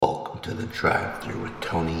to the Drive-Thru with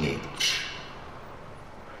Tony H.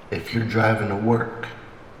 If you're driving to work,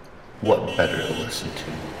 what better to listen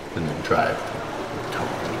to than the Drive-Thru with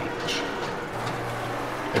Tony H?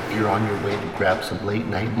 If you're on your way to grab some late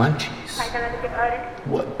night munchies,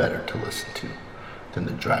 what better to listen to than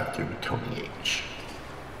the Drive-Thru with Tony H?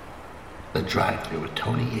 The Drive-Thru with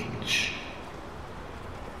Tony H.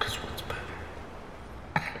 Cause what's better?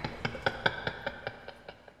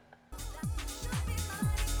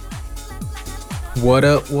 What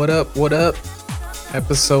up, what up, what up?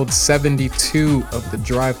 Episode 72 of The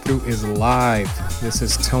Drive-Thru is live. This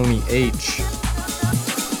is Tony H.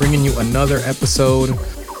 Bringing you another episode.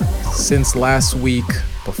 Since last week,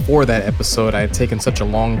 before that episode, I had taken such a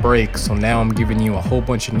long break, so now I'm giving you a whole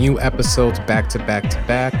bunch of new episodes back to back to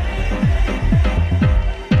back.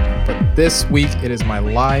 But this week, it is my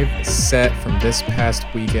live set from this past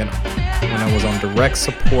weekend when I was on direct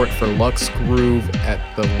support for Lux Groove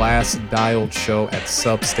at the last Dialed show at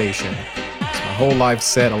Substation. It's my whole live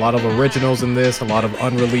set, a lot of originals in this, a lot of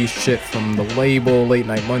unreleased shit from the label, Late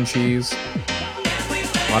Night Munchies,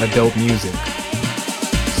 a lot of dope music.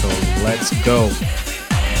 So let's go.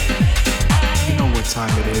 You know what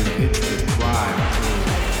time it is, it's the Drive-Thru.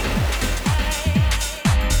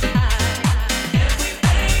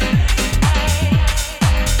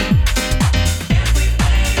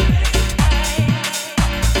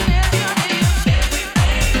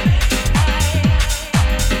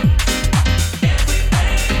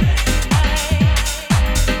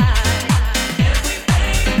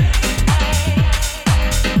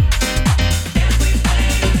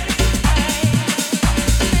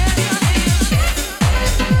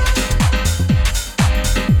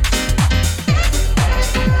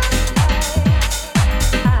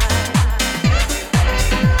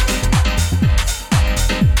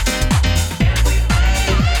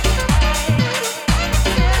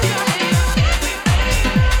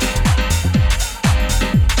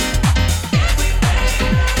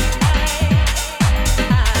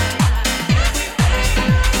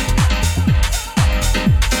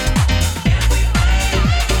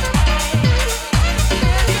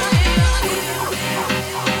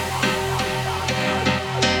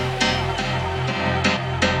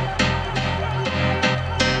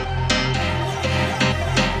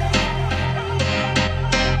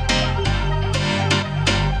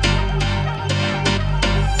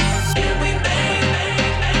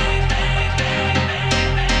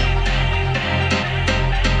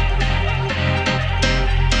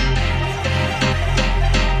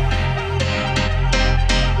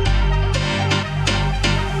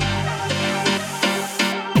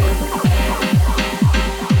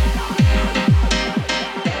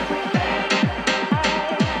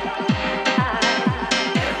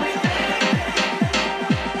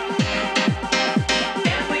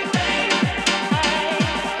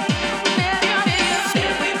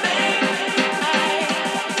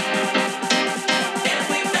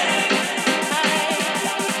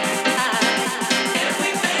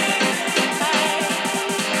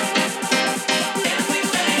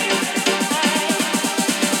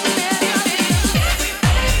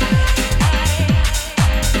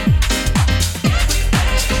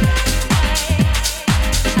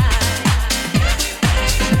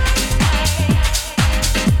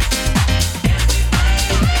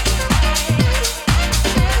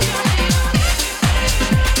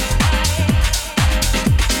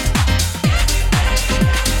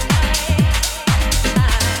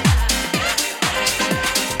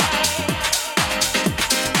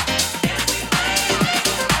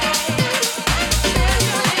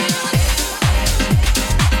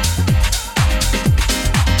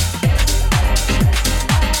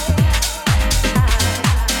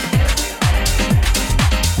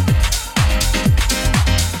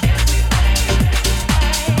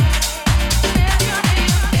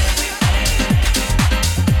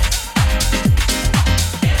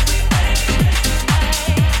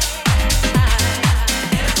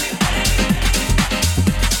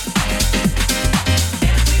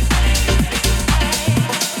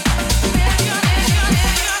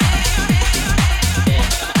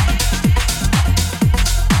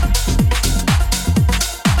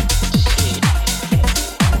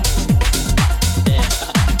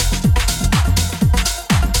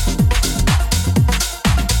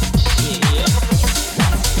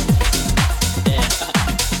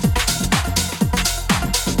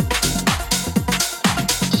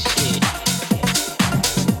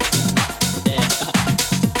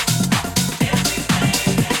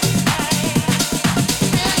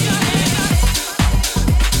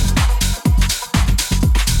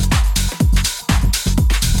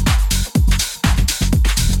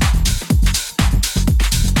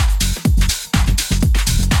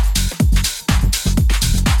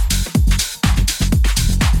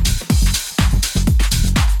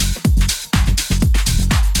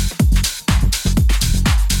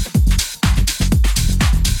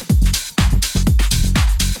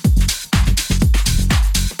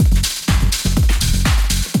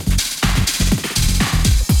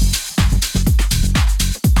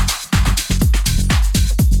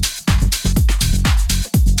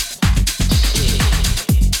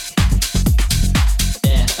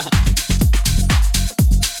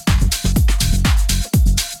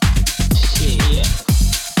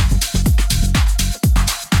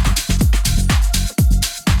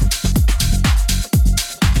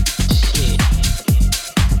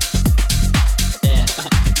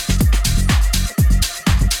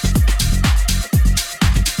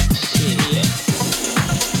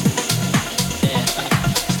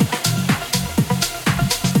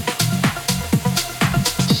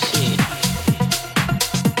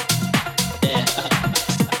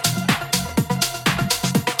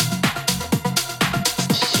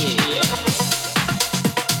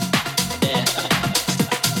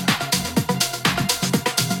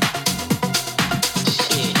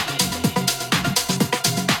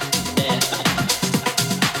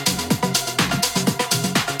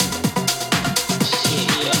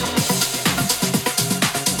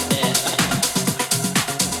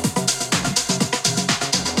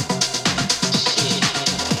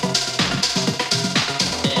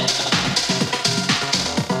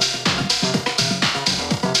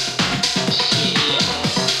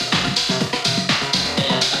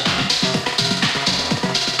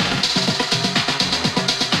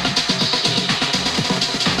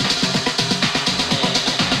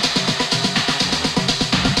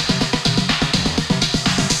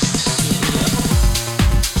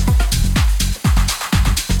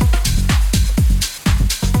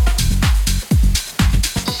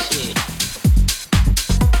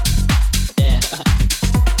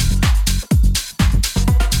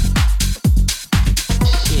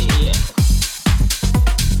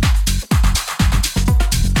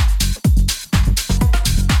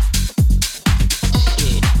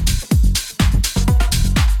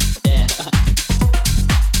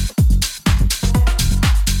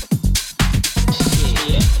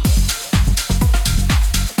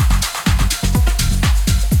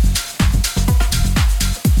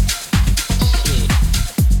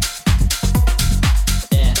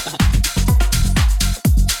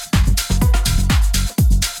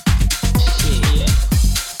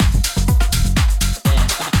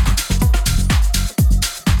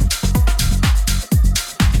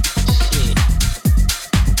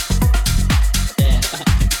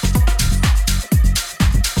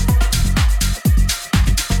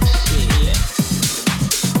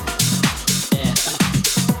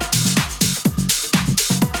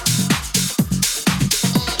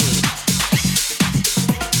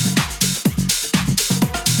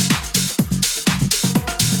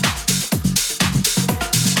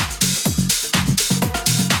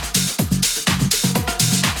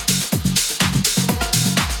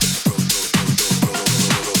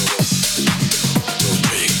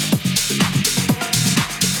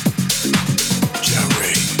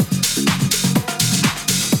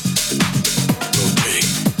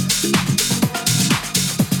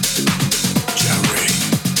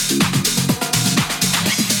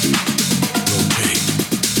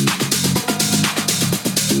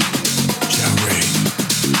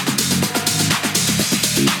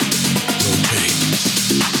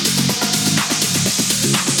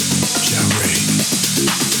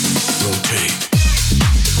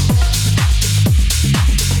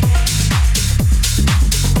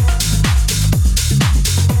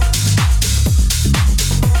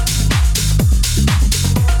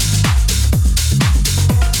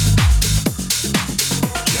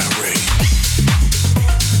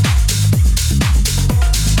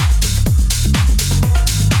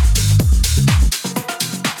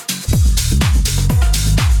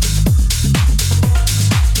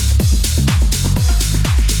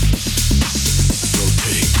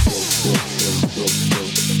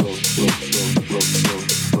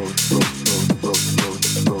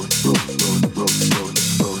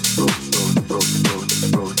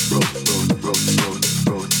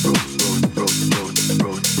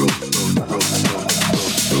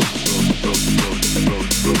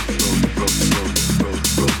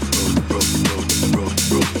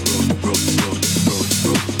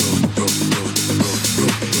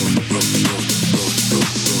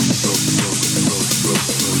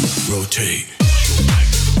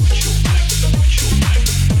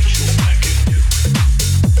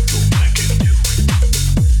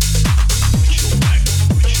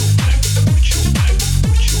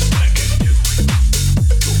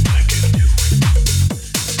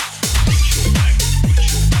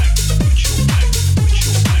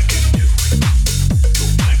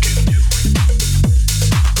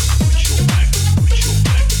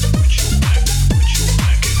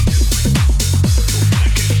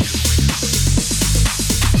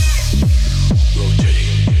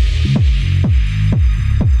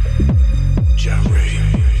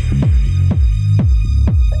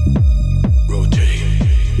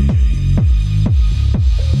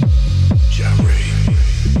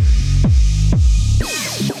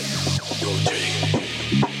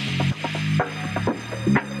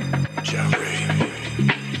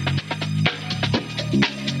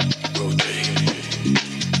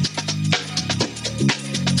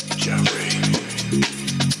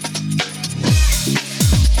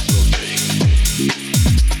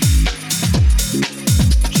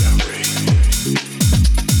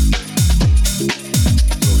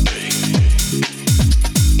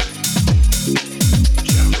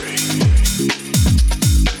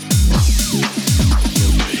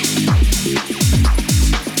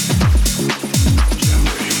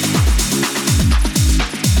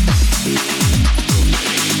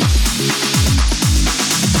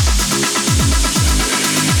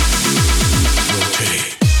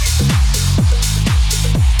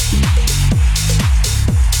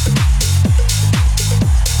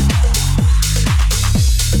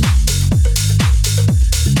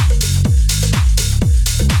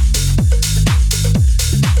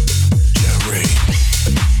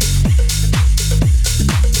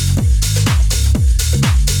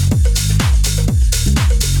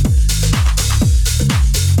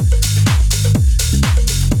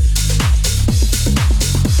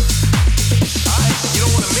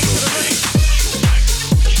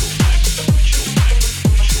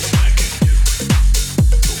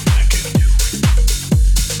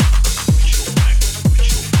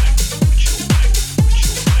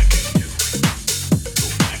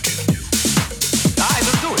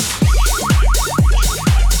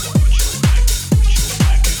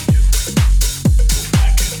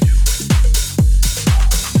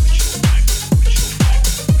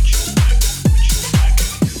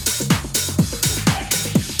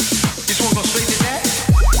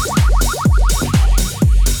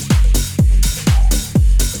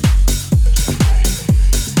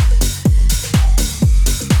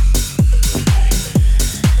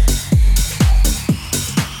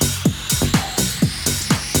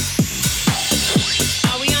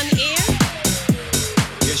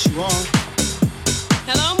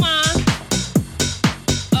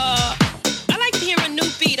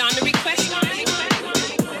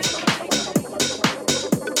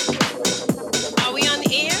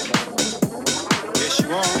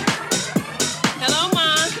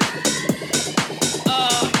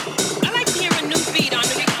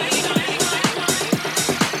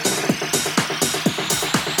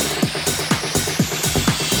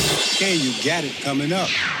 Okay, you got it coming up.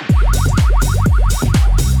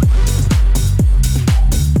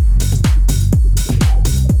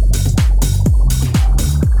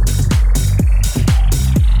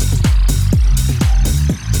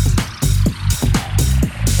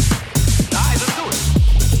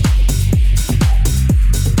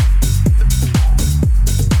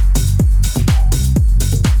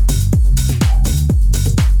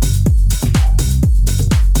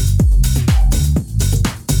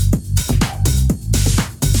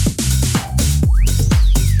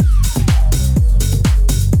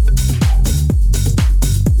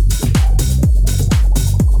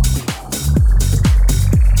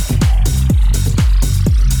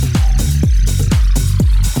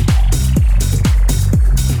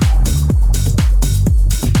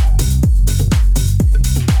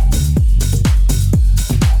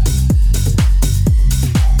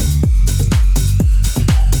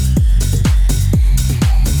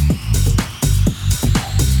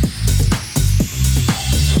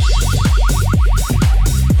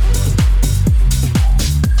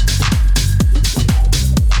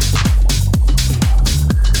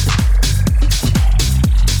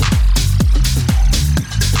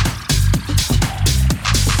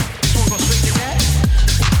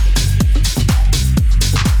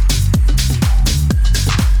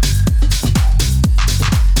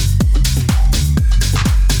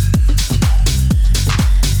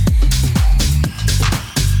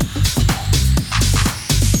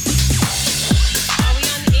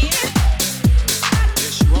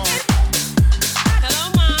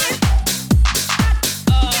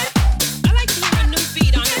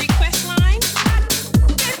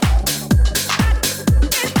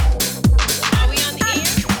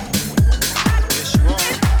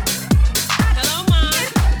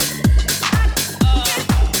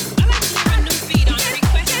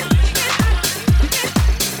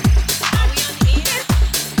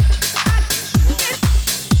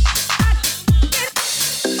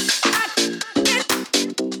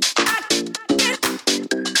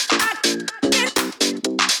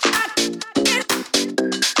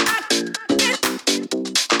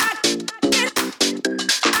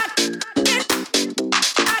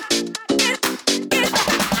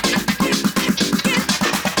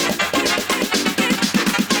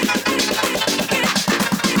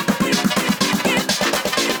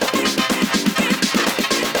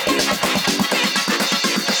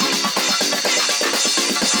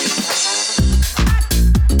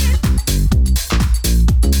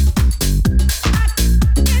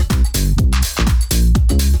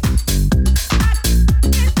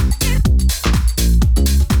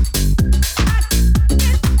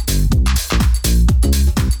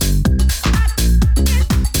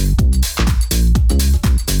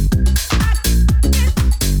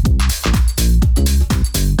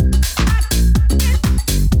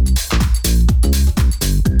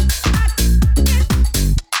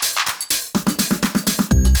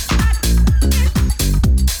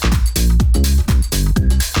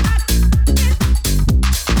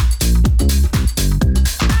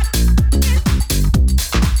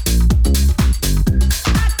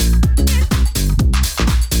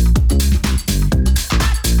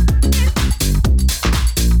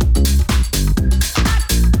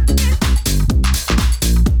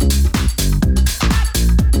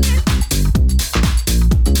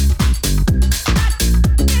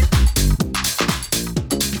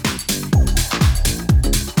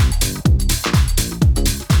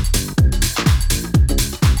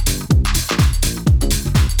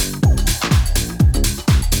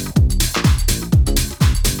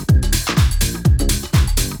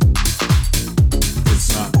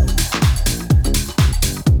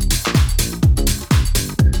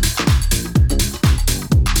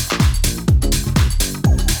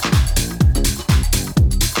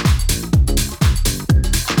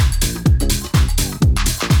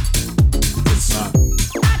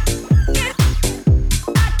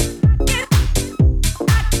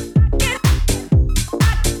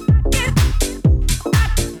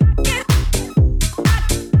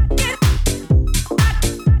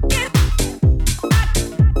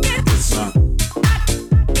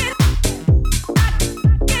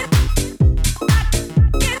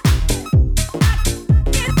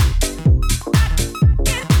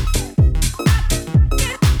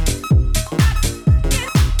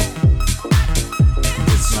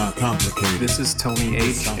 This is Tony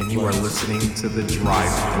H, and you are listening to The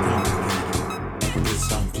Drive-Thru. It's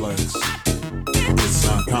complex. It's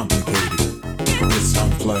not complicated. It's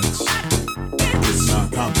complex. It's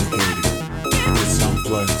not complicated. It's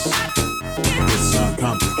complex. It's not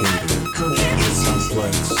complicated. It's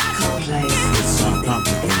complex. It's not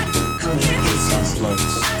complicated. complex.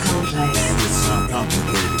 It's not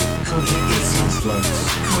complicated. It's complex.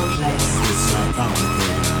 It's not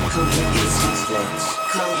complicated. It's complex.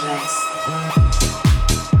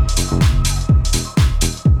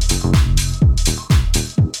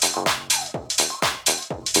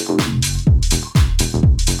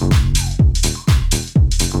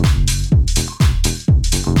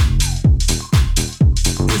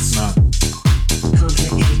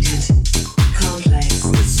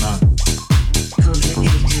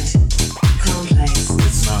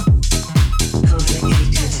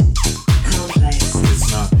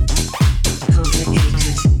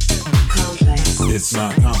 It's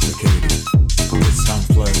not complicated. It's complex. It's not complicated. It's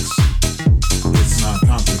complex. It's not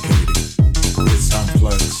complicated. It's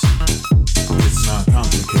complex. It's not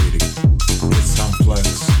complicated. It's complex. It's not complicated. It's complex.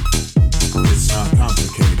 It's not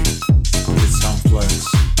complicated.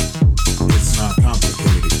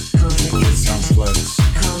 It's complex.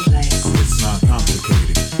 It's not complicated. It's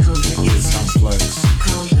complex.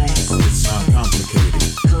 It's not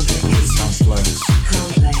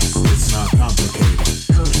complicated.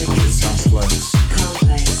 It's complex.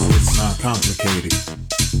 It's not complicated.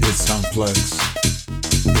 It's complex.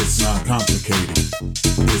 It's not complicated.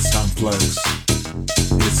 It's complex.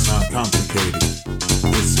 It's not complicated.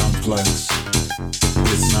 It's complex.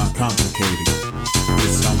 It's not complicated.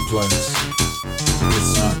 It's complex.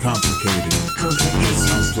 It's not complicated. It's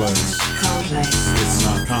complex. It's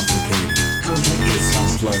not complicated. It's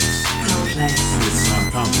complex. It's not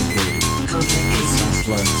complicated. It's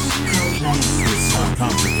complex. It's not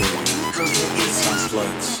complicated. It's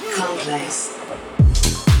complex. Complicated. Complex.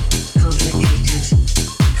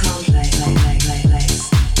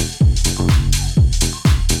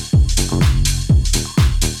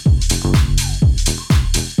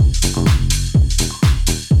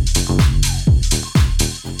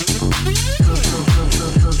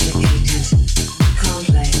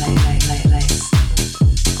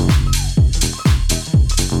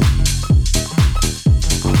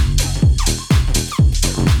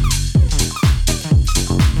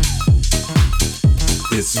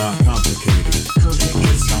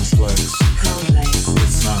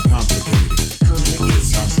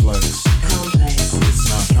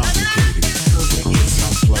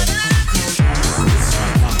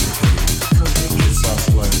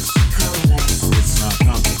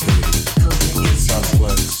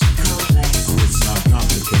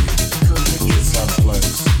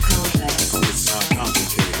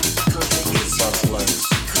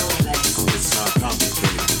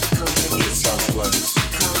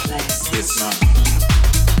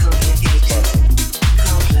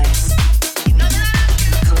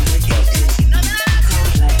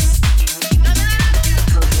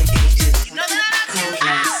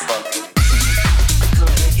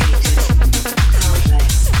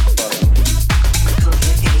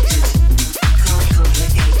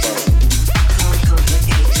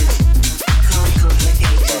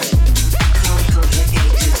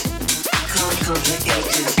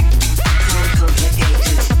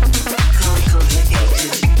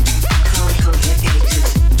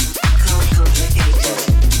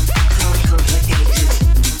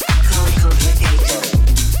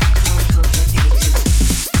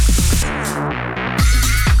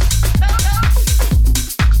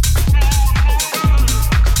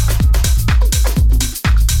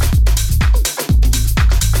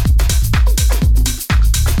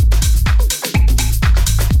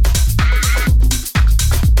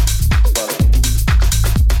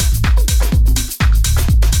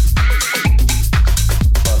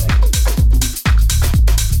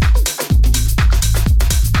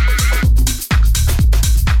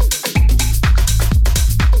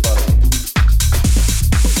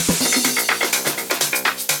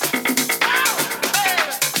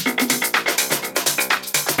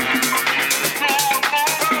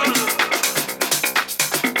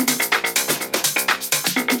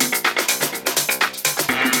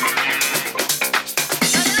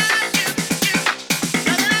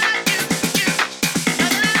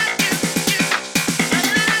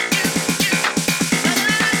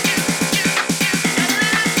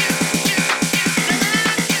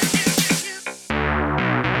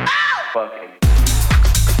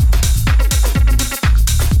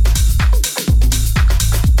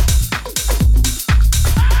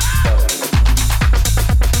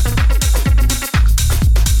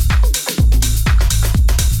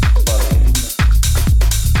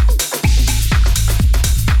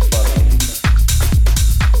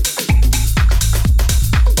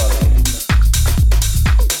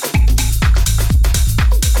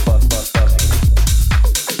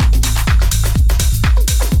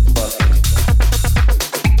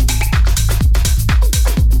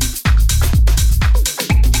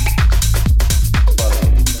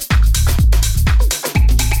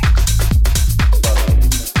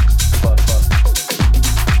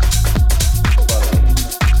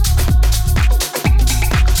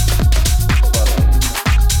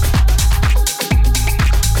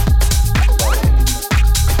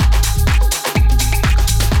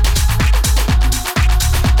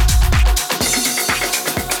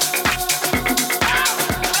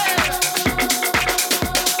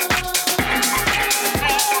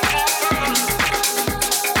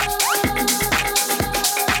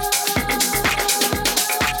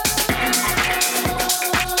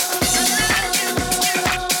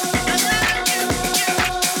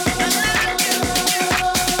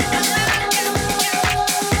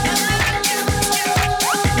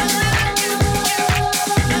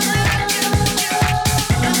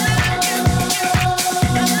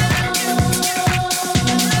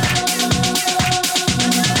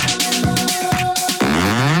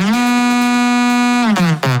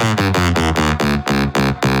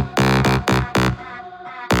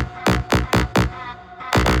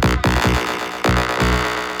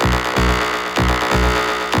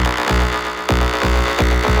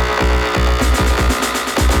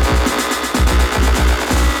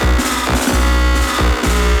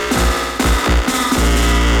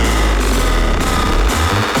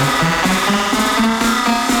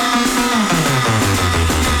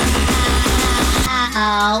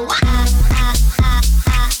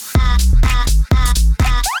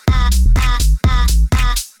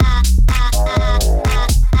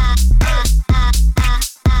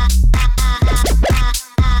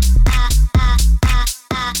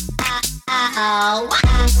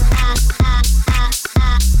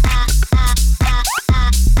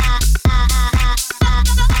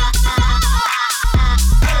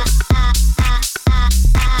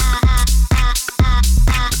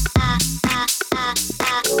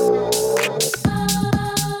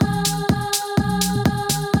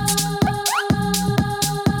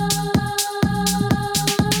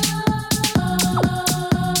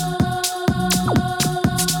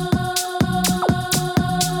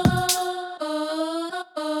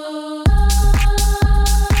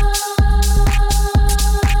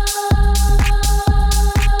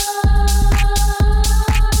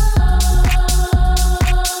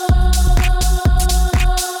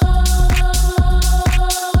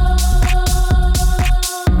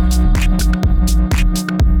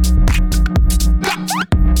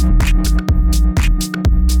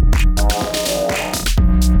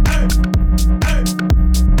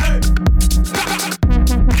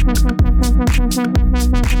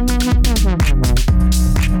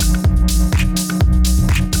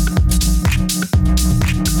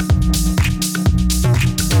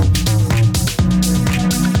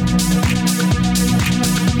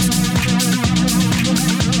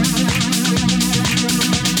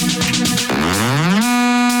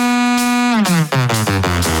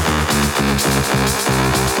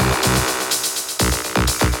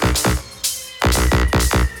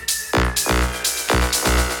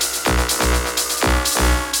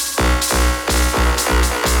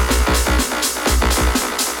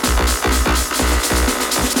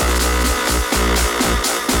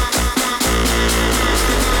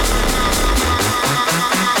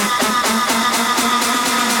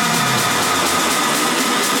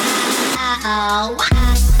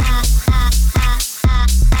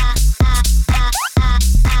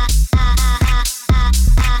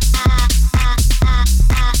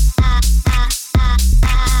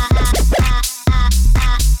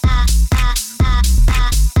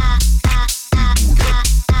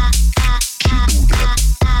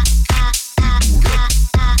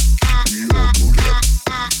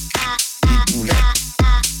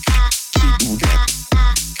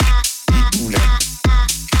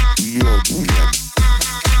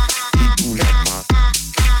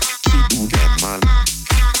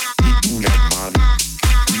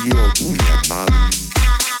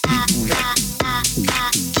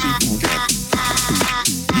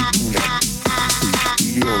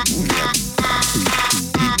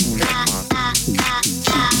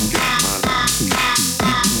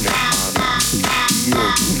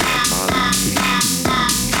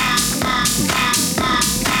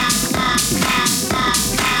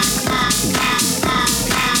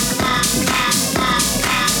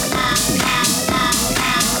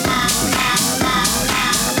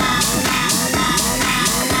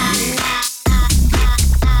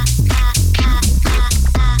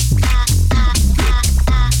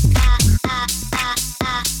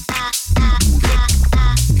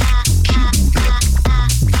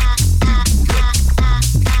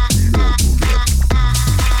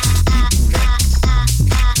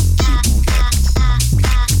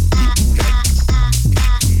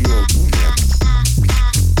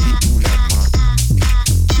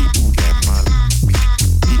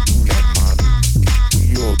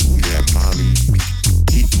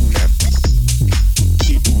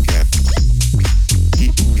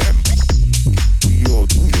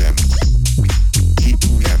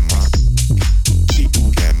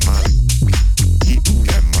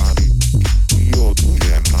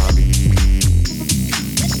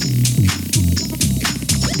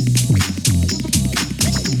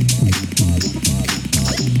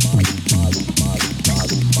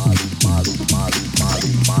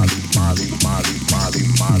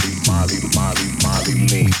 Molly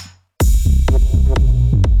me.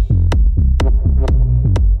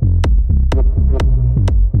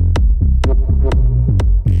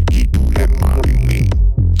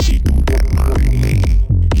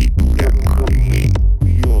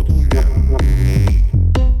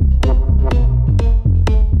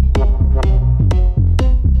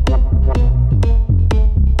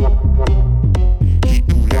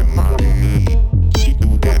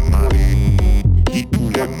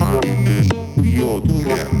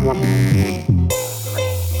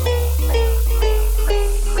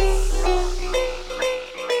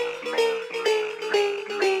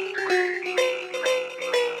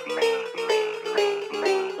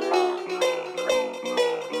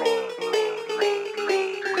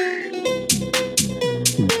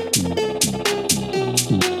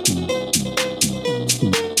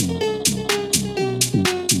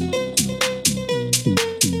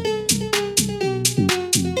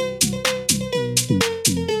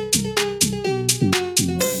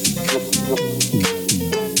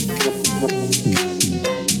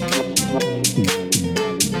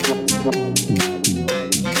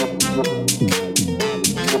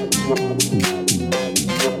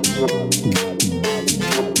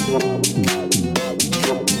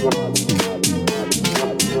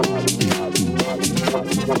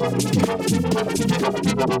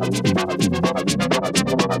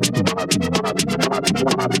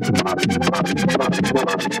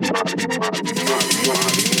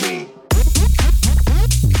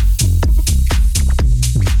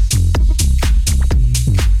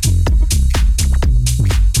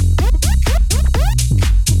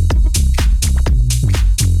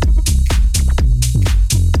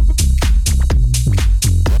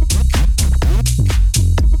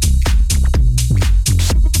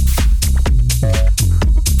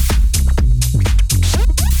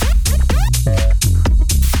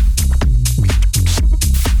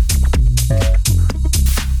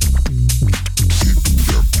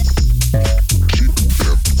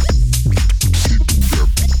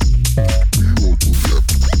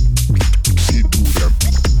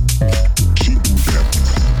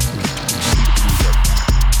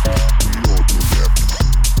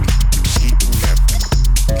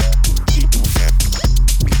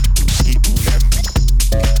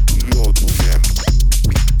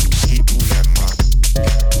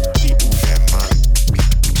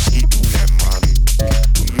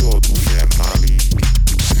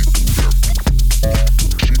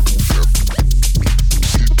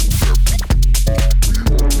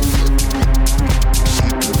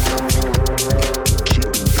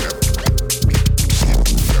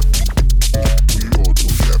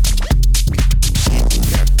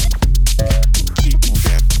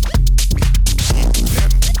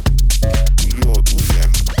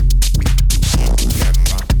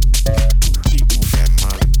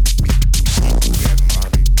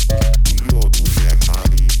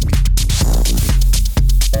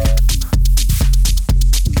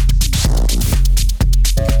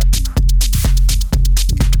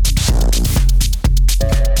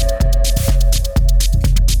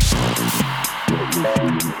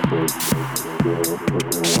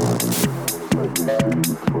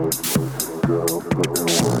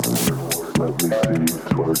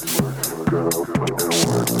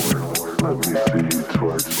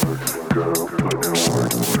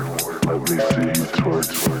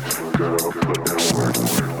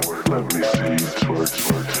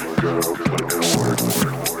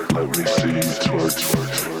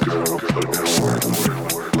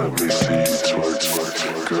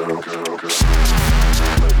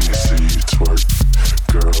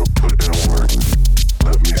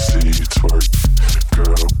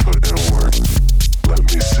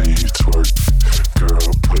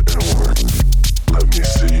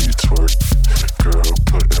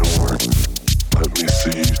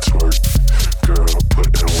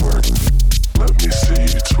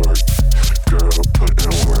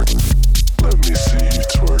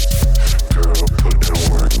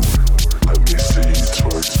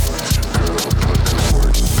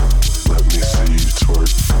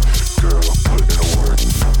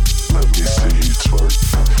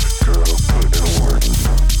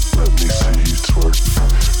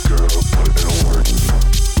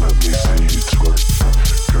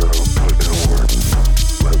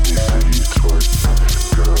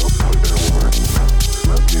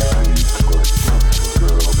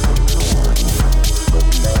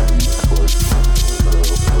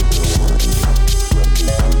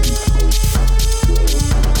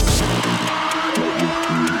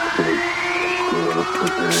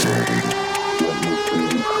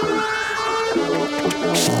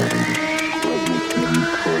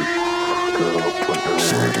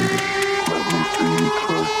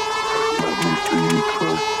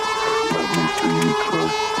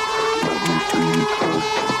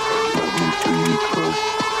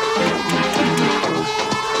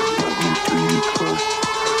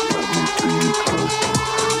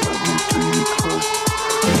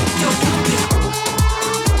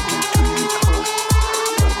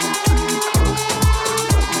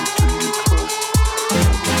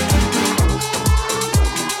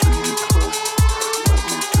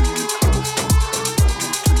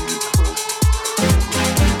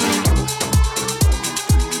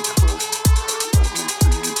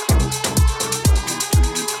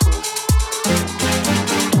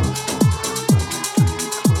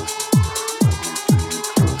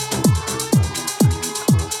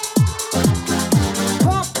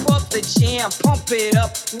 it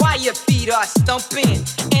up while your feet are stumping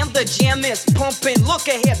and the jam is pumping. Look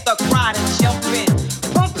ahead, the crowd is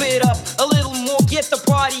jumping. Pump it up a little more, get the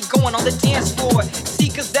party going on the dance floor. See,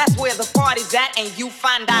 cause that's where the party's at, and you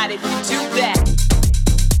find out if you do that.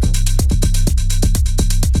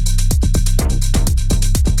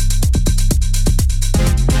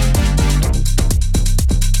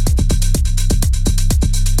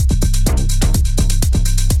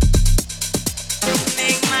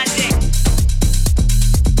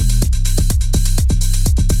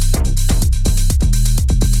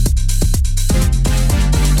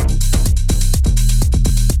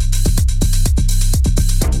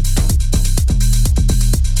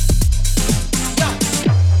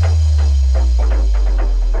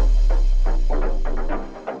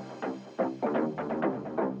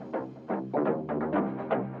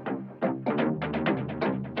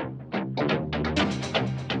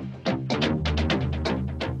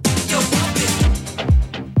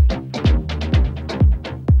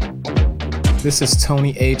 This is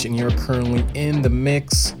Tony H, and you're currently in the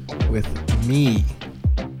mix with me.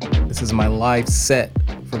 This is my live set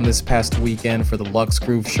from this past weekend for the Lux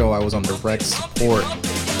Groove show. I was on direct support.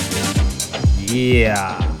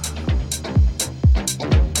 Yeah.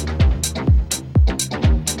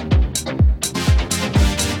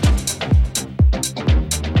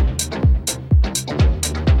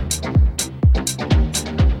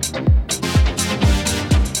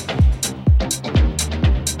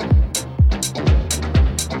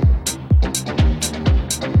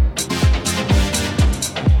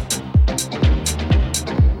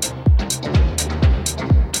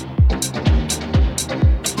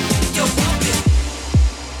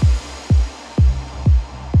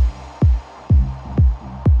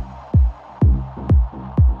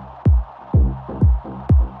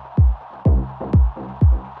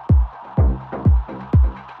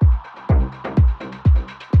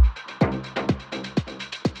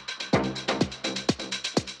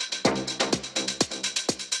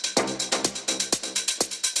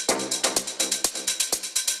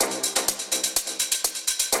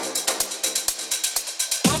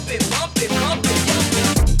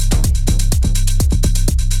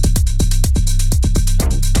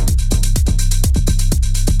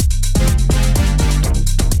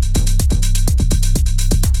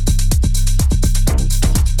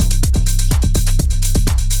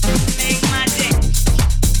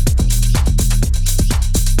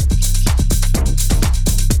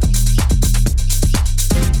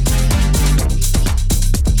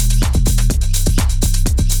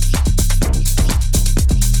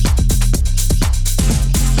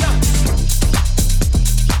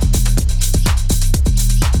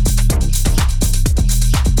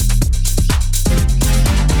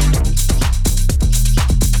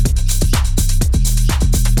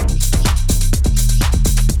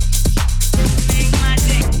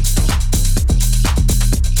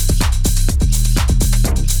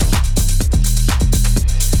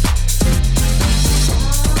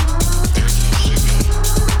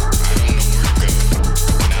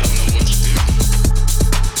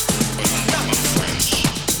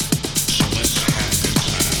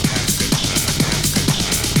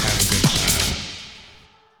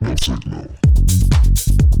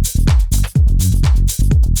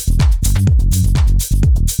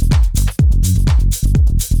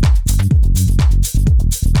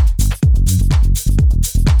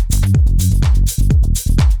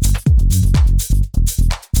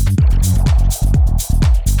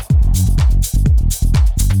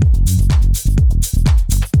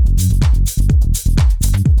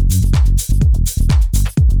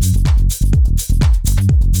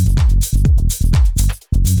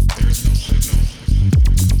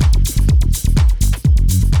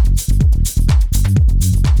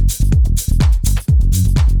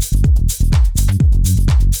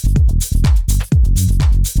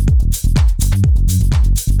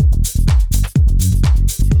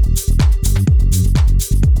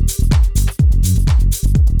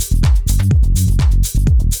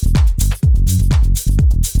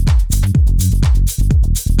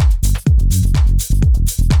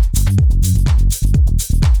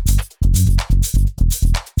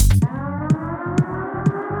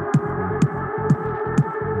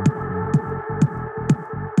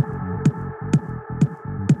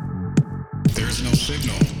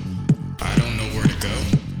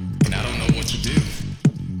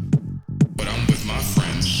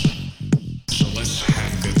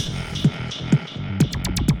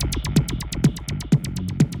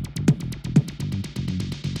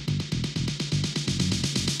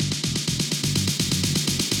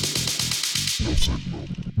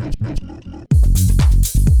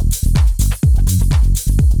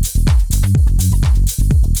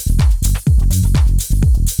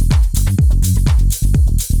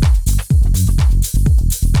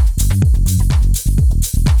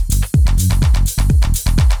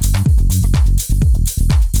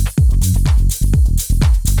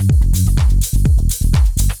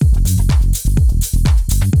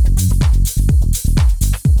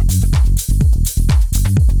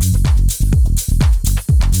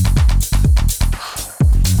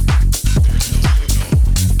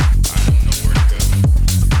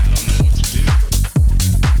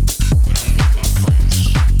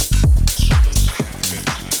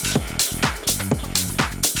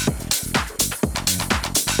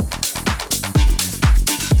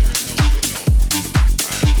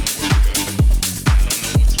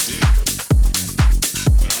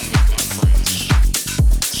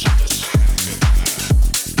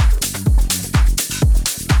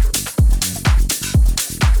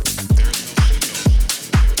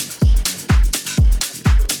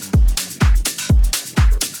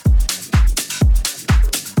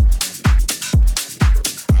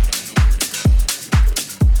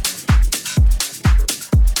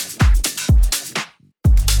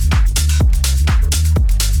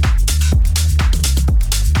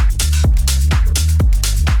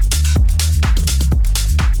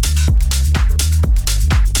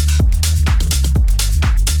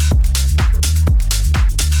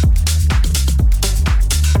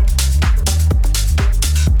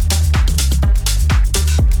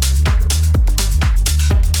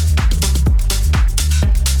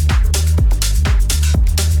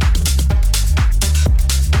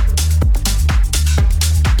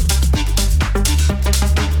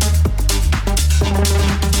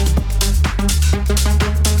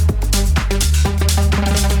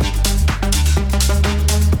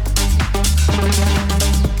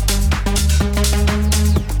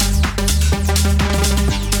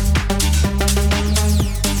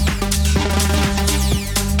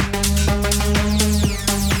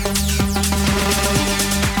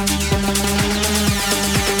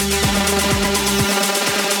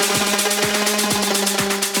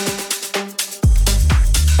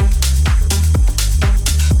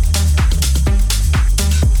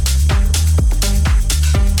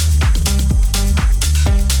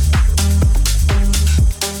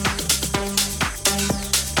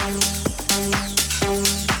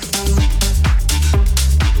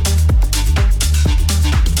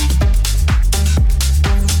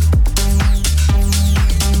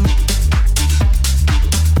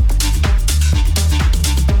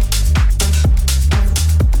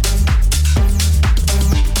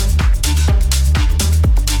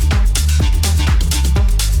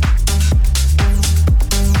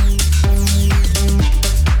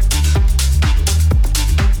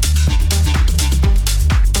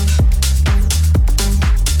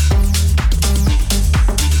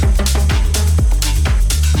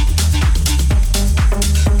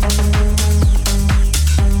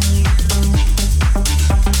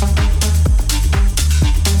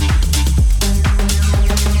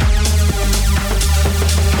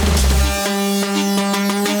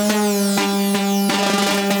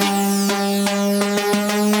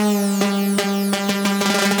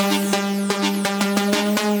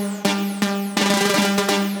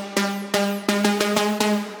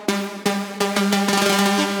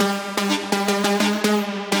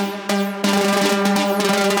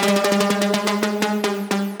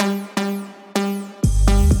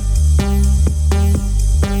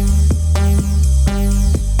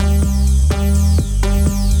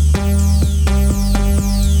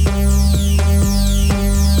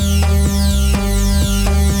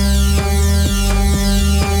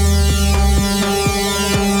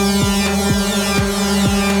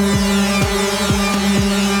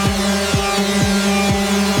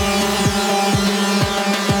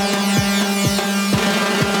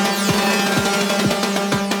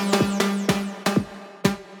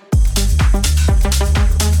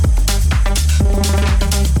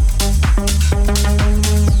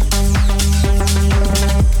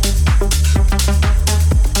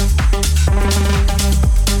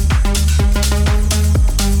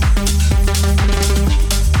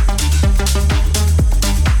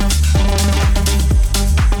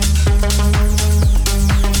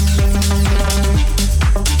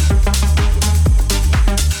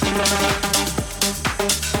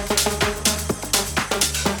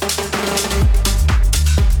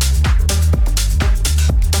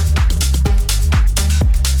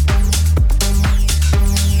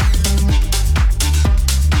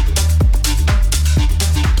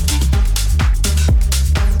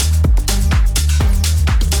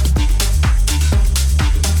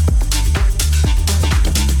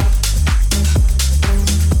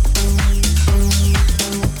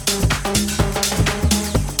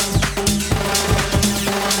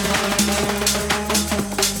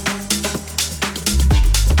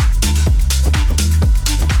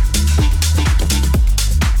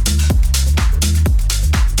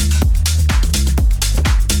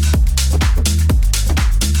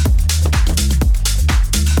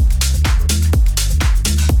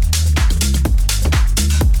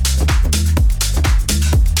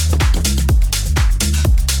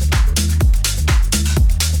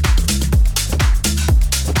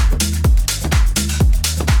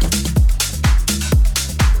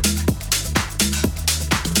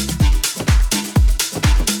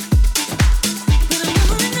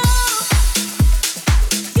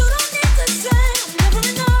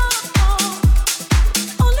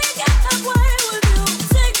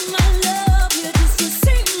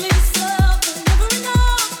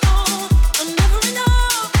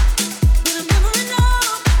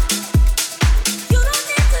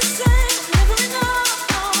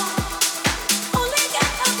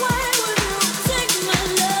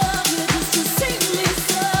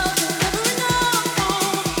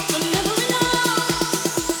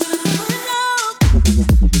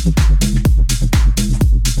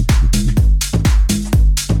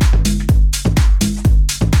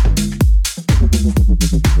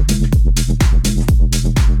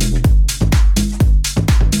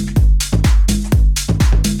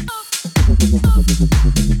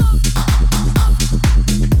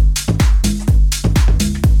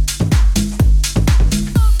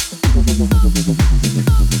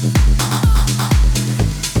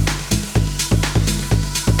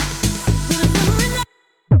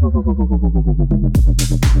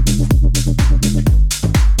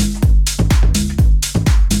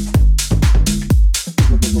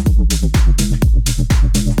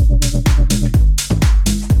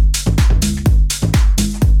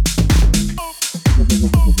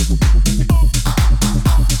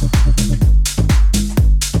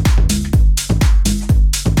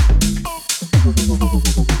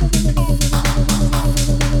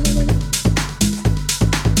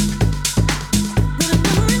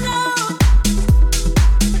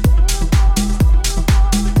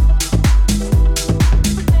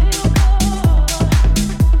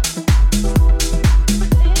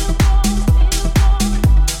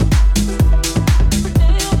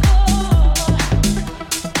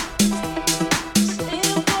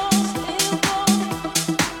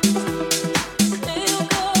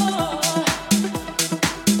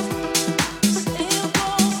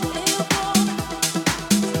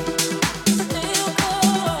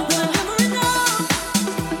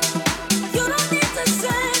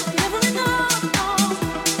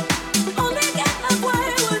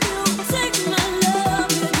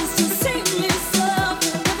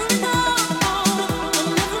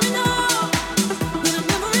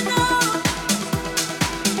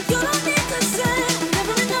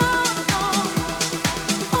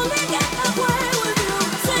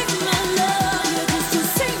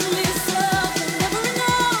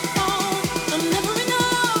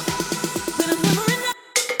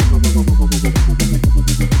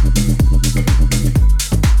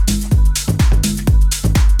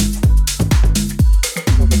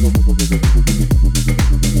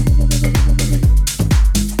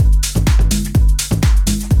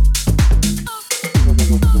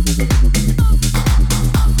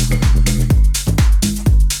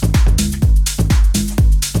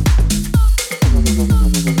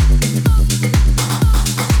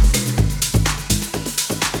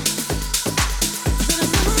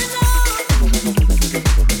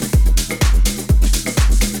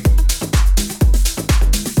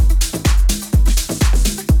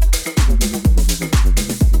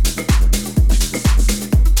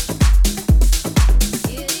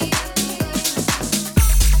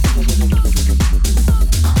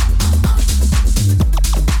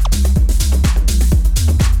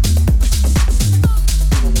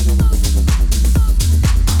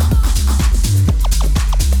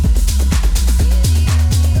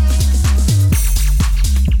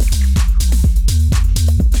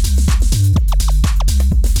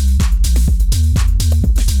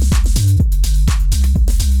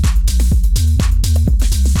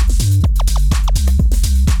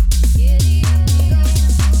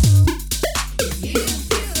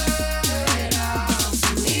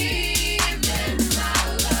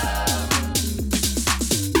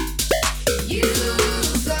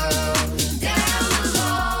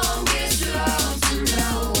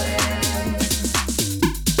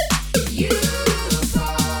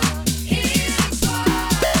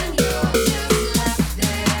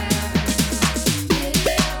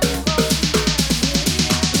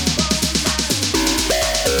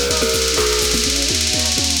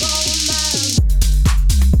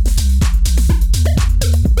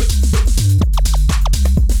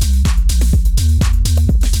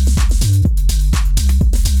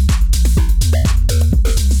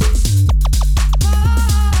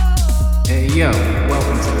 Yo,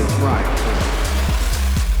 welcome to the Drive-Thru.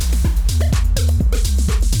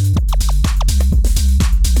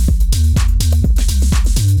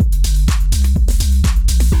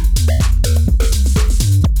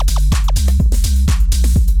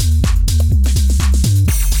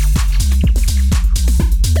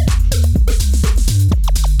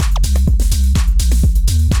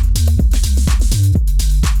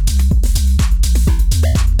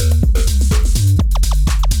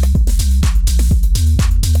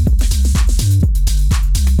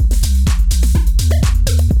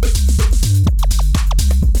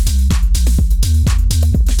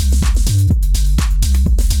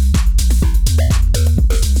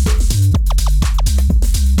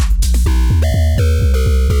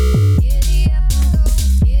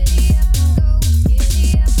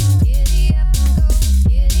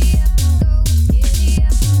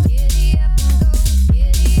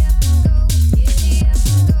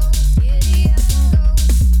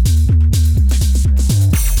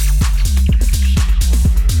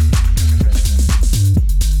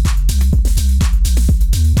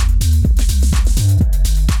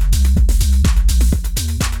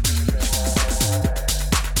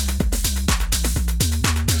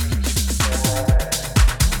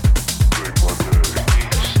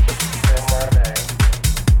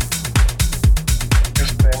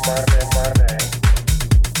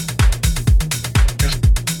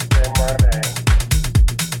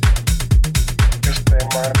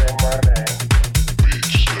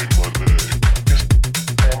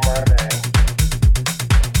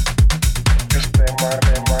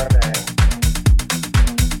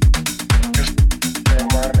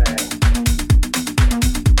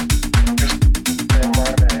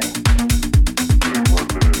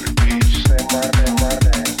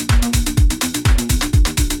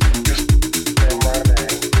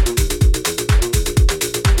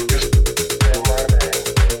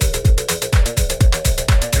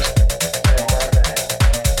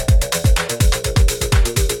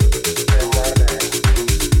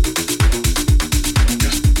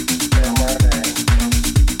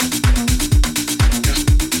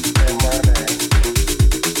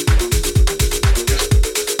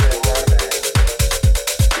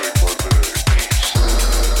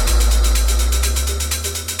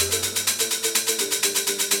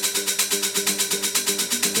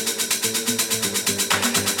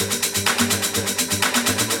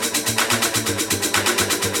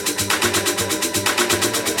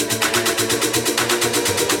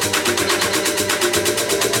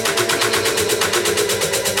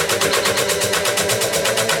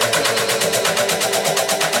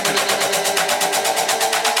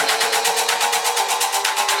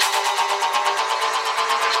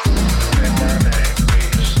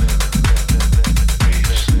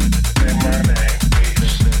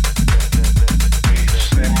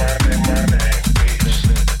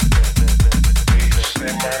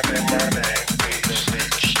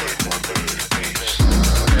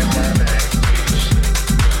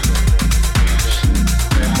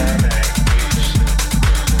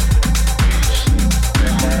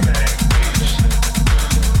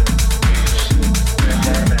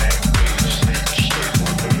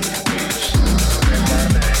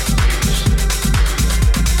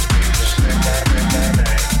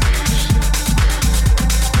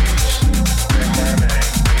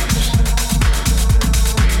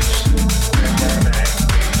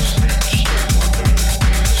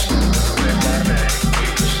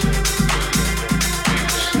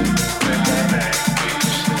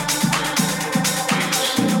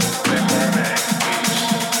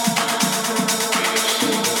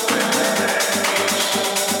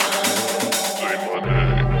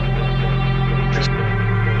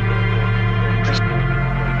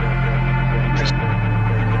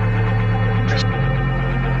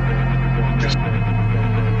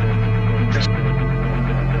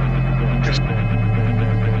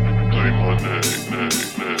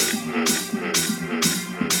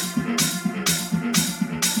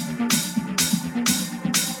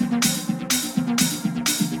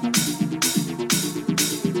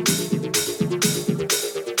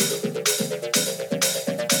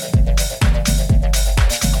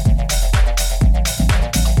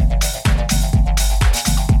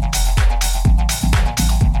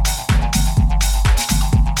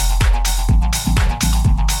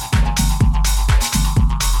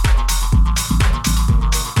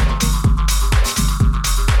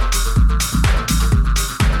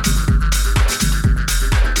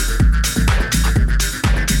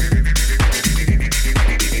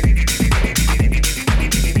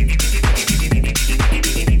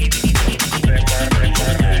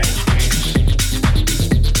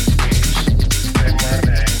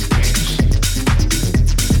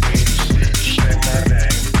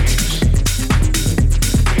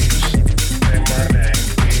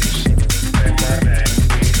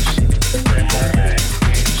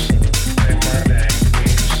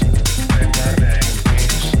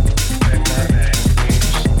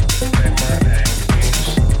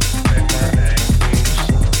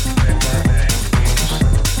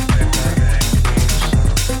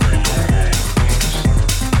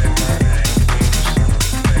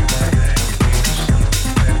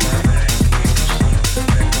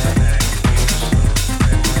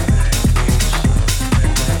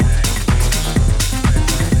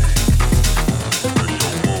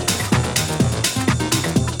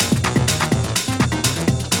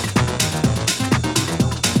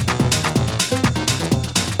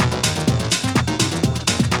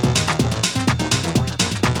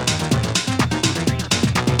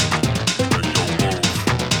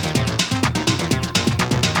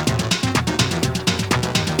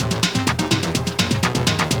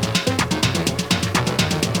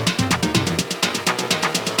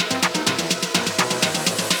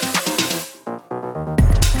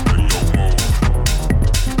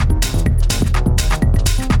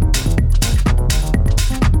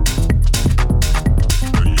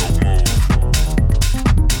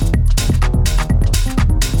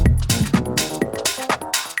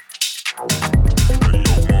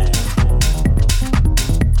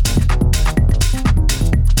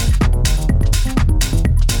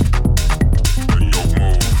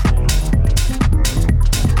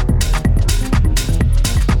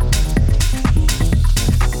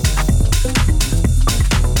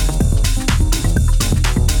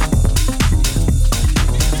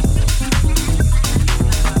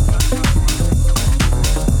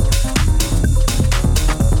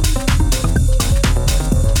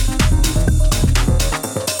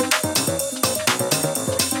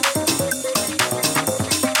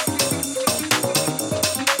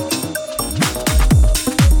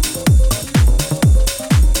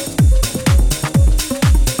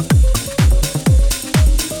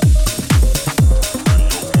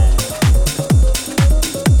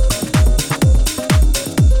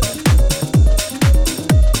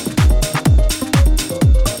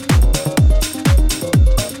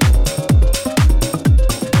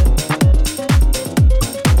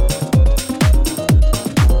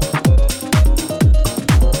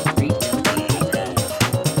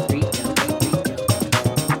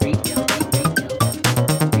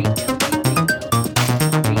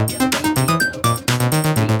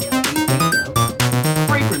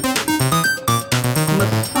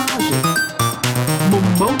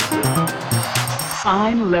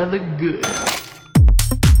 Fine leather good.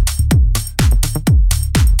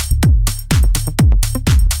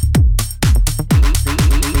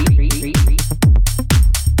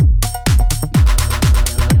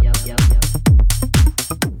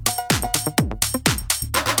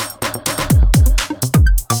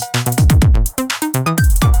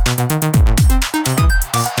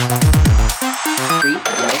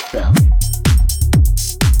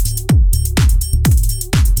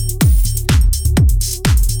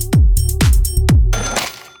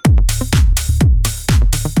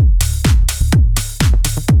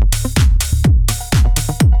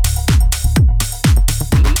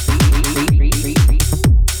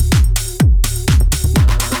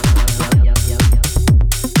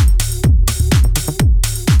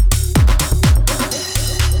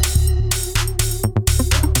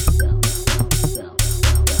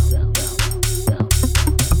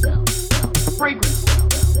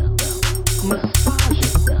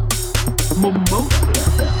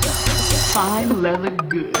 Fine leather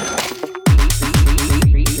good.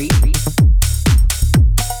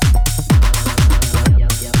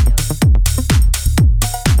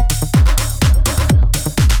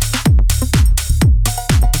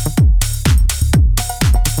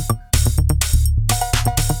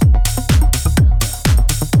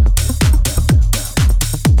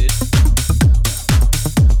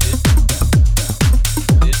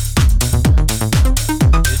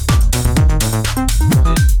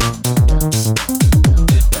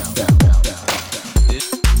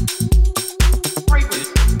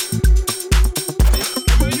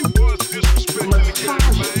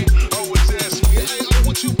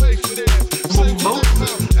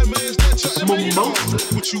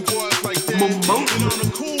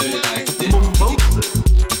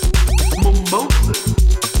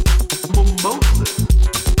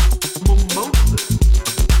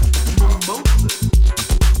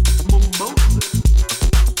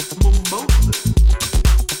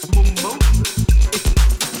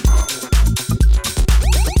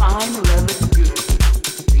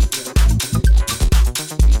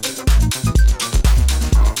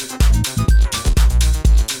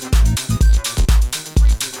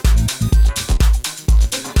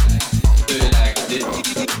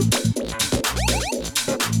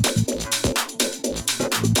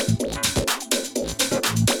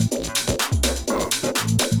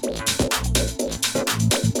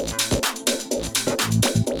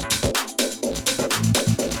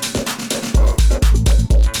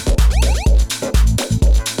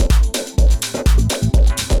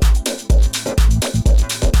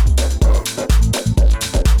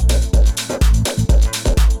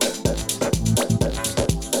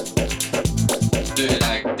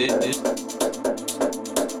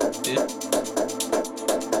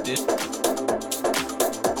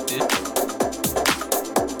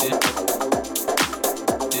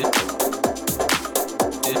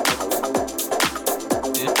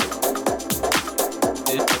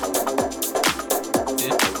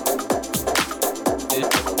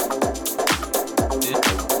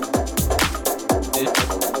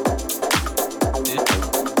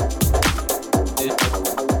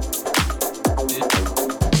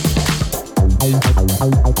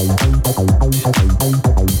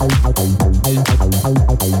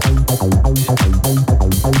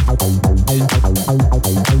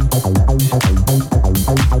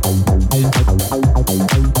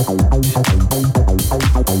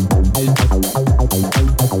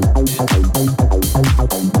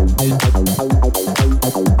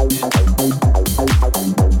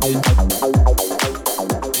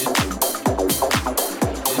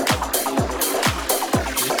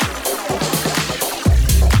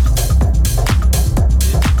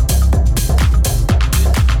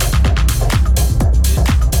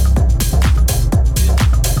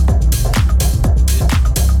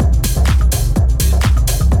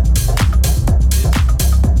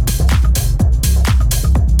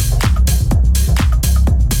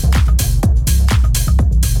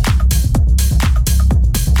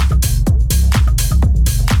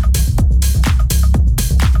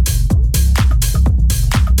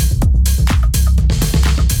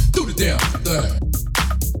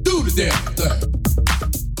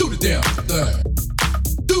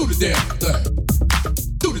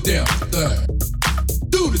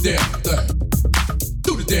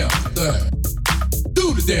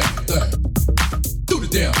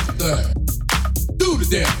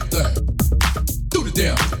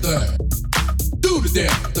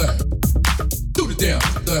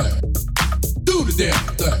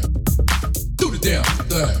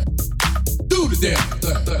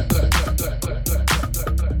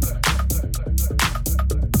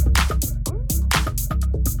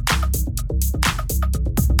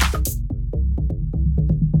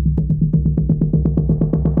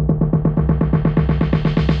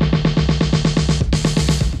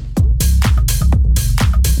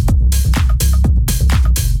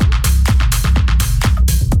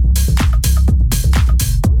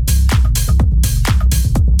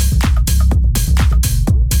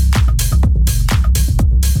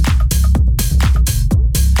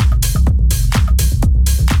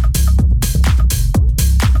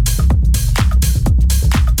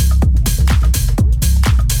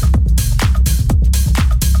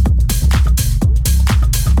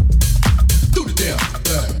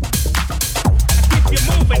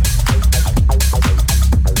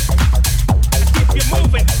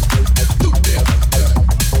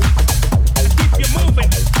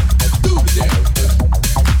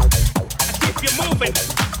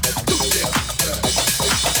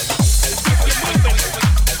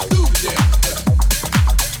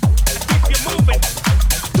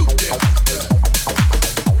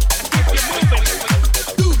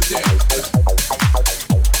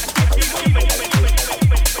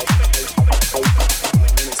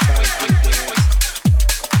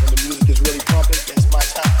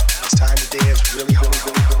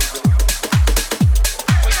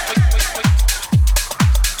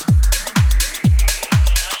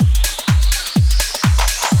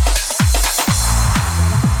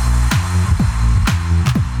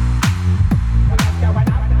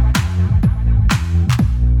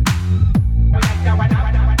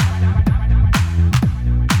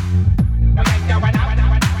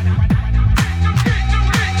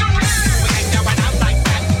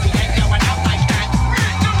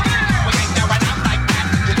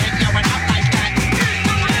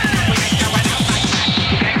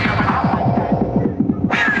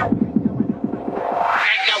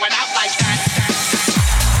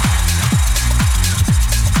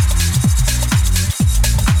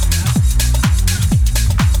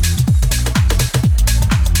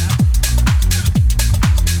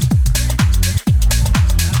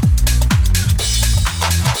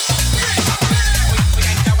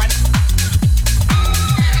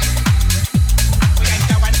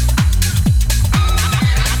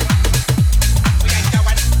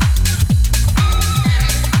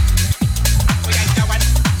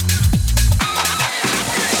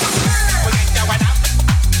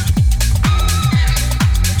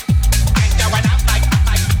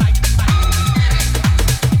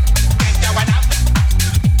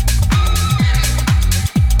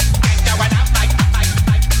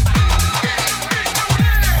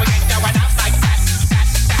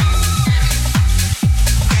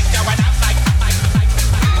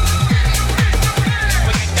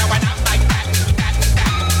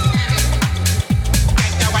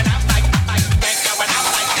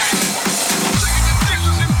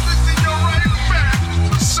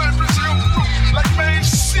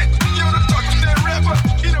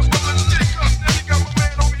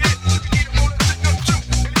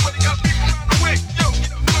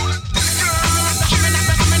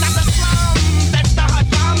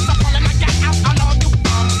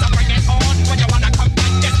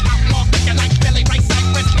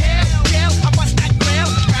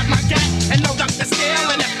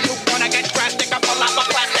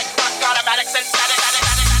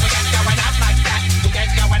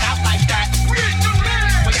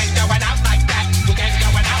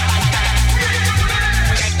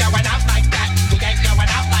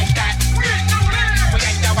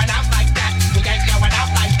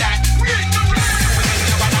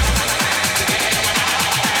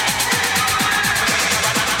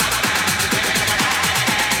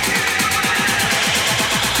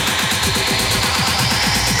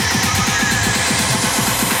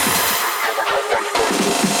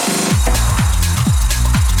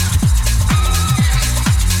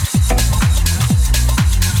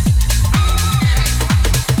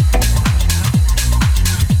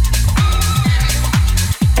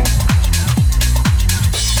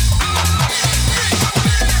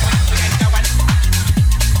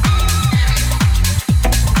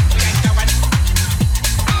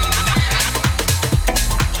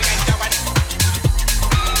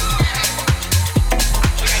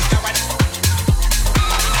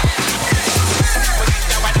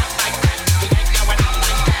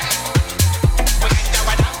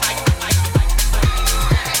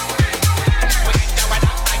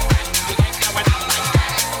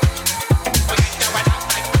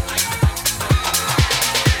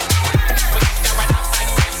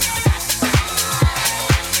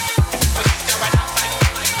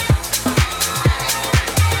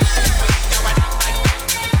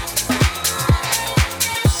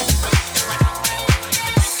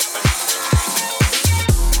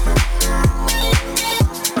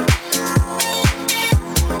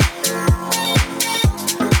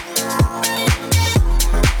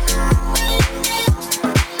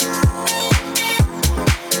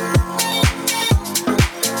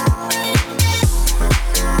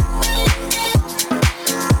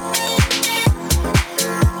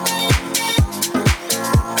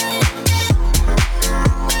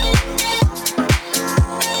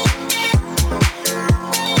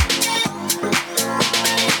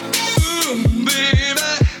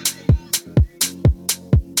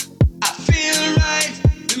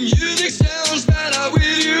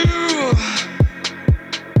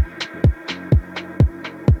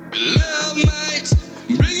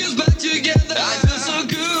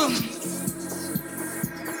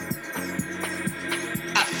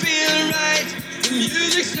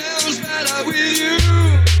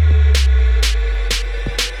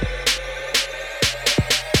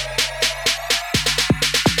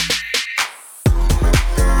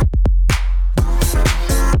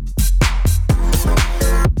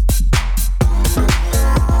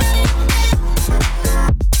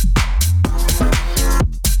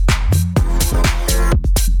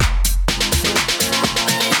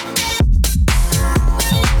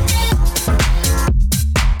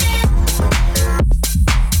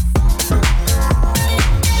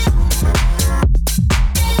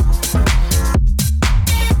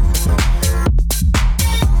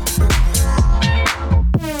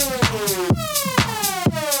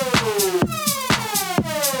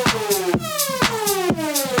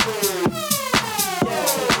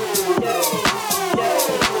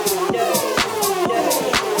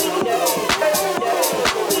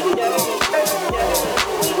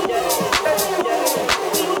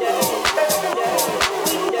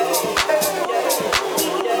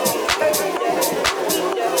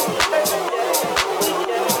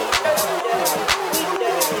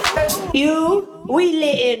 We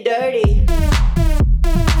lit and dirty.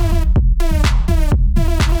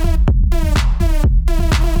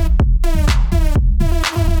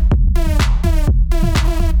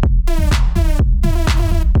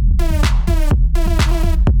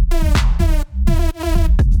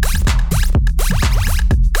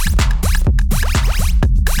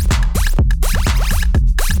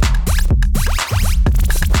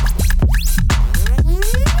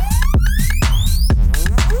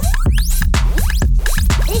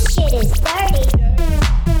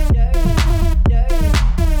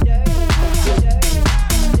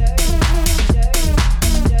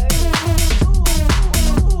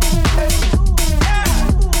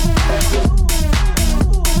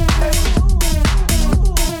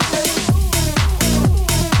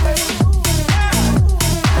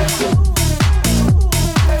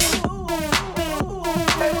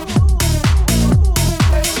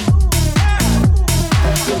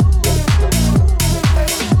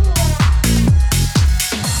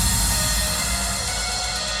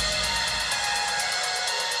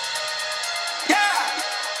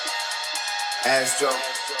 Astro.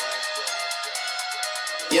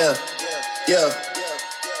 Yeah, yeah.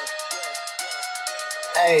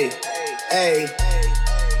 Hey, hey.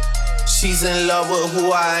 She's in love with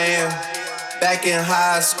who I am. Back in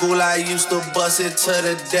high school, I used to bust it to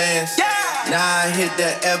the dance. Now I hit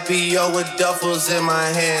the FBO with duffels in my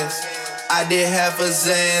hands. I did half a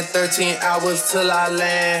Zan, 13 hours till I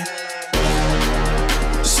land.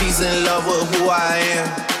 She's in love with who I am.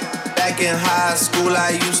 Back in high school, I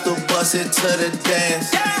used to bust it to the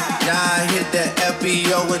dance. Now I hit the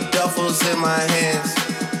FBO with duffels in my hands.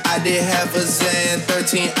 I did half a Zan,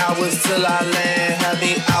 13 hours till I land. Had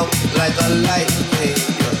me out like a light, hey,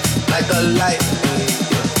 like a light, hey,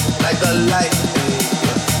 like a light, hey,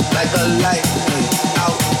 like a light, hey,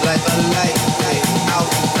 out like a light, hey, out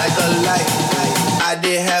like a light. Hey. I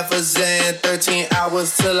did half a Zan, 13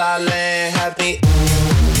 hours till I land. Had me.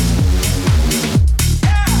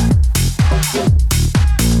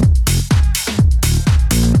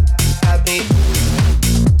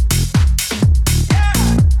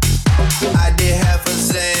 I did half a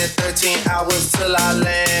Zan, 13 hours till I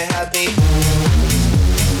land. Happy.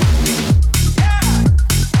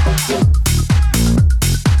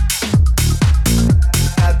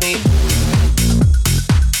 Happy.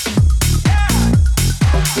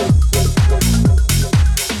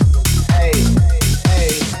 Hey,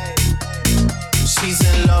 hey. She's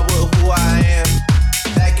in love with who I am.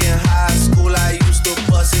 Back in high school, I used to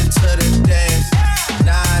bust it to the dance.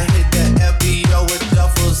 Now I hit the FBO with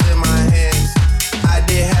duffels in my hands. I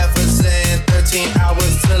did half a Zan, 13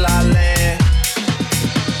 hours till I land.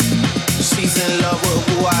 She's in love with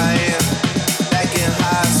who I am. Back in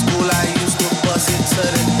high school, I used to bust it to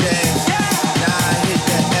the dance. Now I hit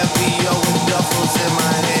the FBO with duffels in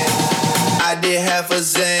my hands. I did half a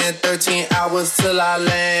Zan, 13 hours till I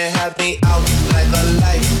land. Had me out like a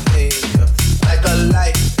light, hey, like a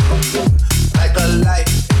light, hey, like a light,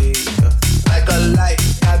 hey, like a light.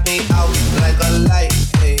 Had me out like a light,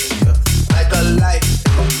 hey, like a light.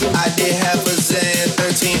 I did half a Zan,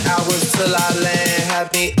 13 hours till I land.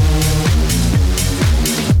 Had me.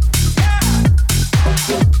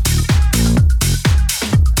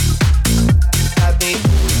 Had me.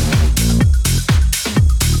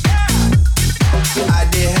 I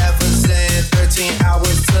did half a Zan, 13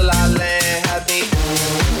 hours till I land. Had me.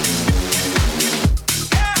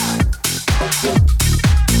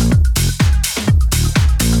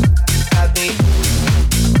 Had me.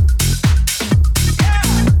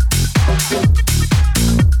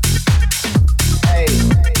 Hey,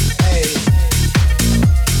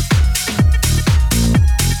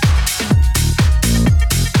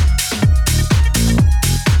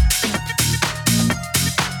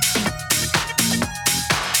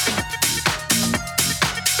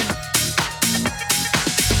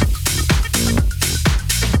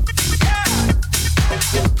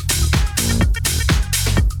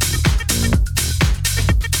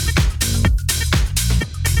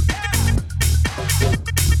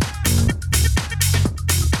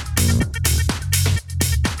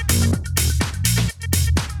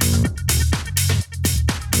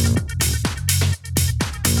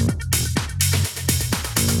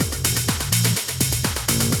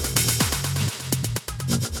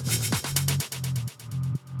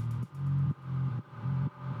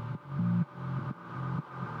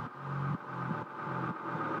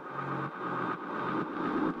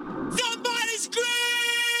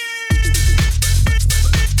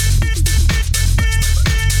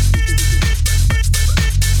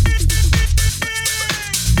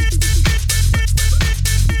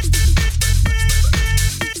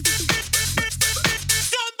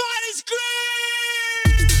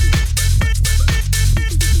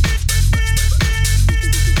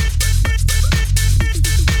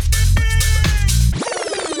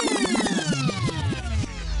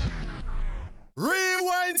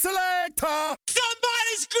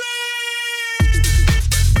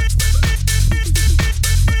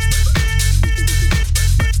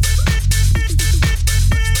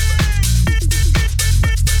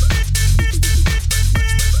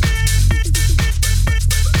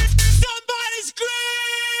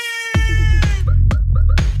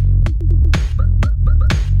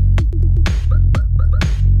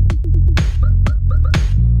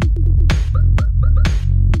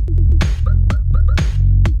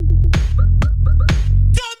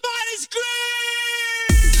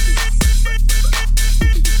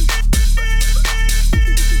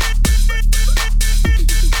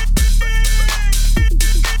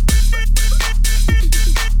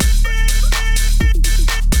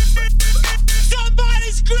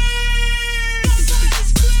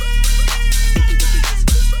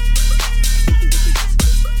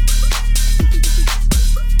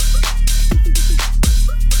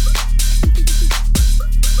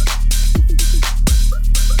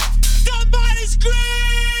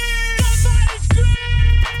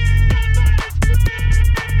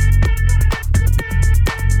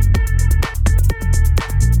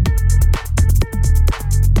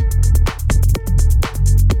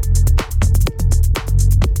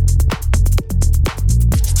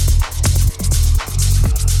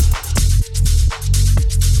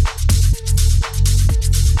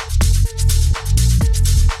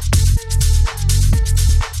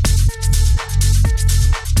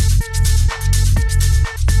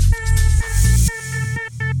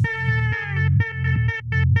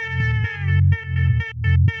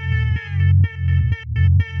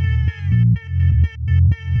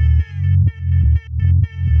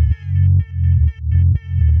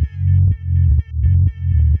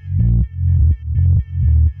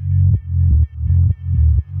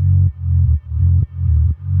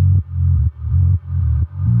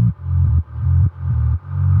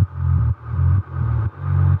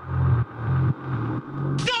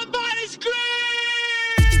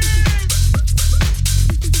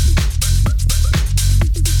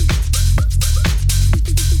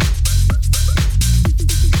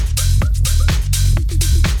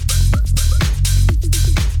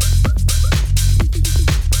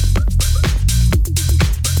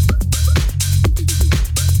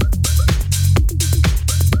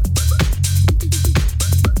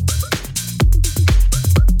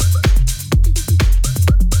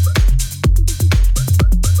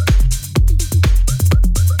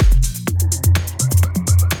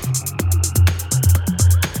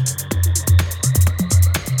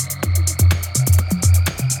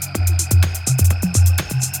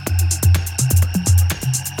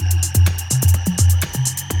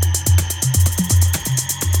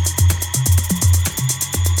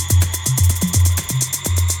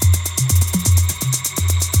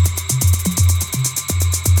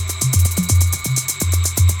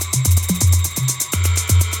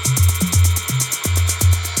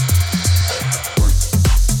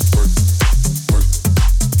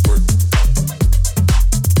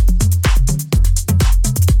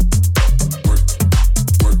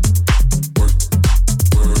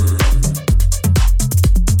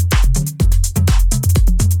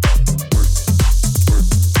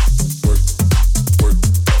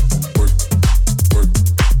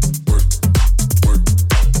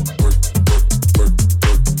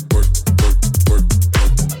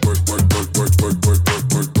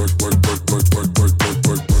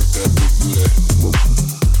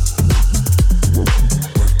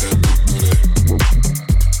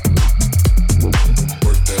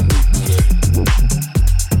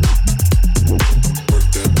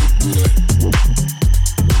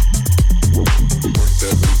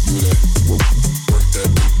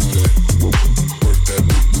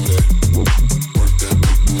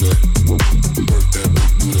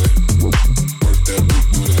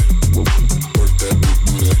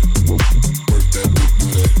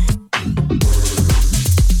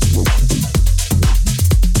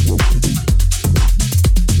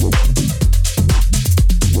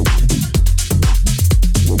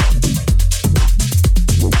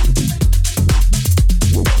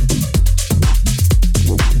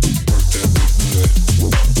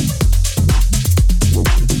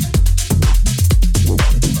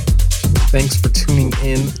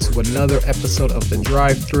 another episode of the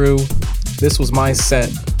Drive-Thru. This was my set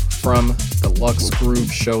from the Lux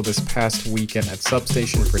Groove show this past weekend at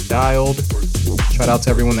Substation for Dialed. Shout out to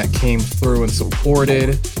everyone that came through and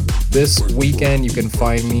supported. This weekend, you can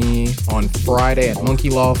find me on Friday at Monkey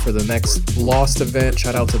Law for the next Lost event.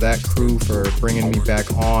 Shout out to that crew for bringing me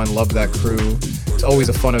back on. Love that crew. It's always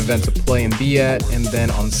a fun event to play and be at. And then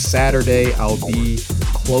on Saturday, I'll be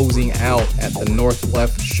closing out at the North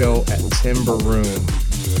Left show at Timber Room.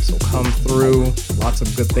 So come through. Lots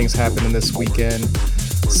of good things happening this weekend.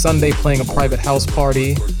 Sunday, playing a private house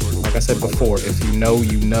party. Like I said before, if you know,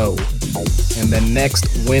 you know. And then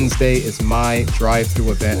next Wednesday is my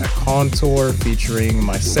drive-through event at Contour featuring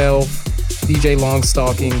myself, DJ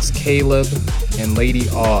Longstockings, Caleb, and Lady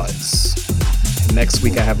Odds. And next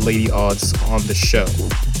week I have Lady Odds on the show.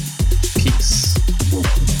 Peace.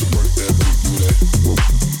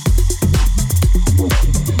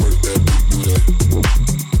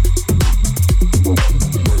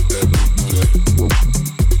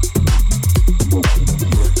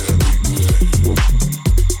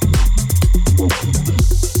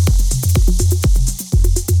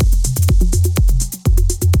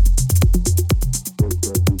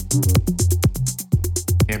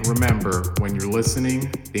 And remember, when you're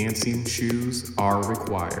listening, dancing shoes are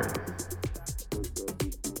required.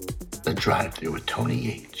 The Drive-Thru with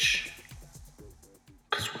Tony H.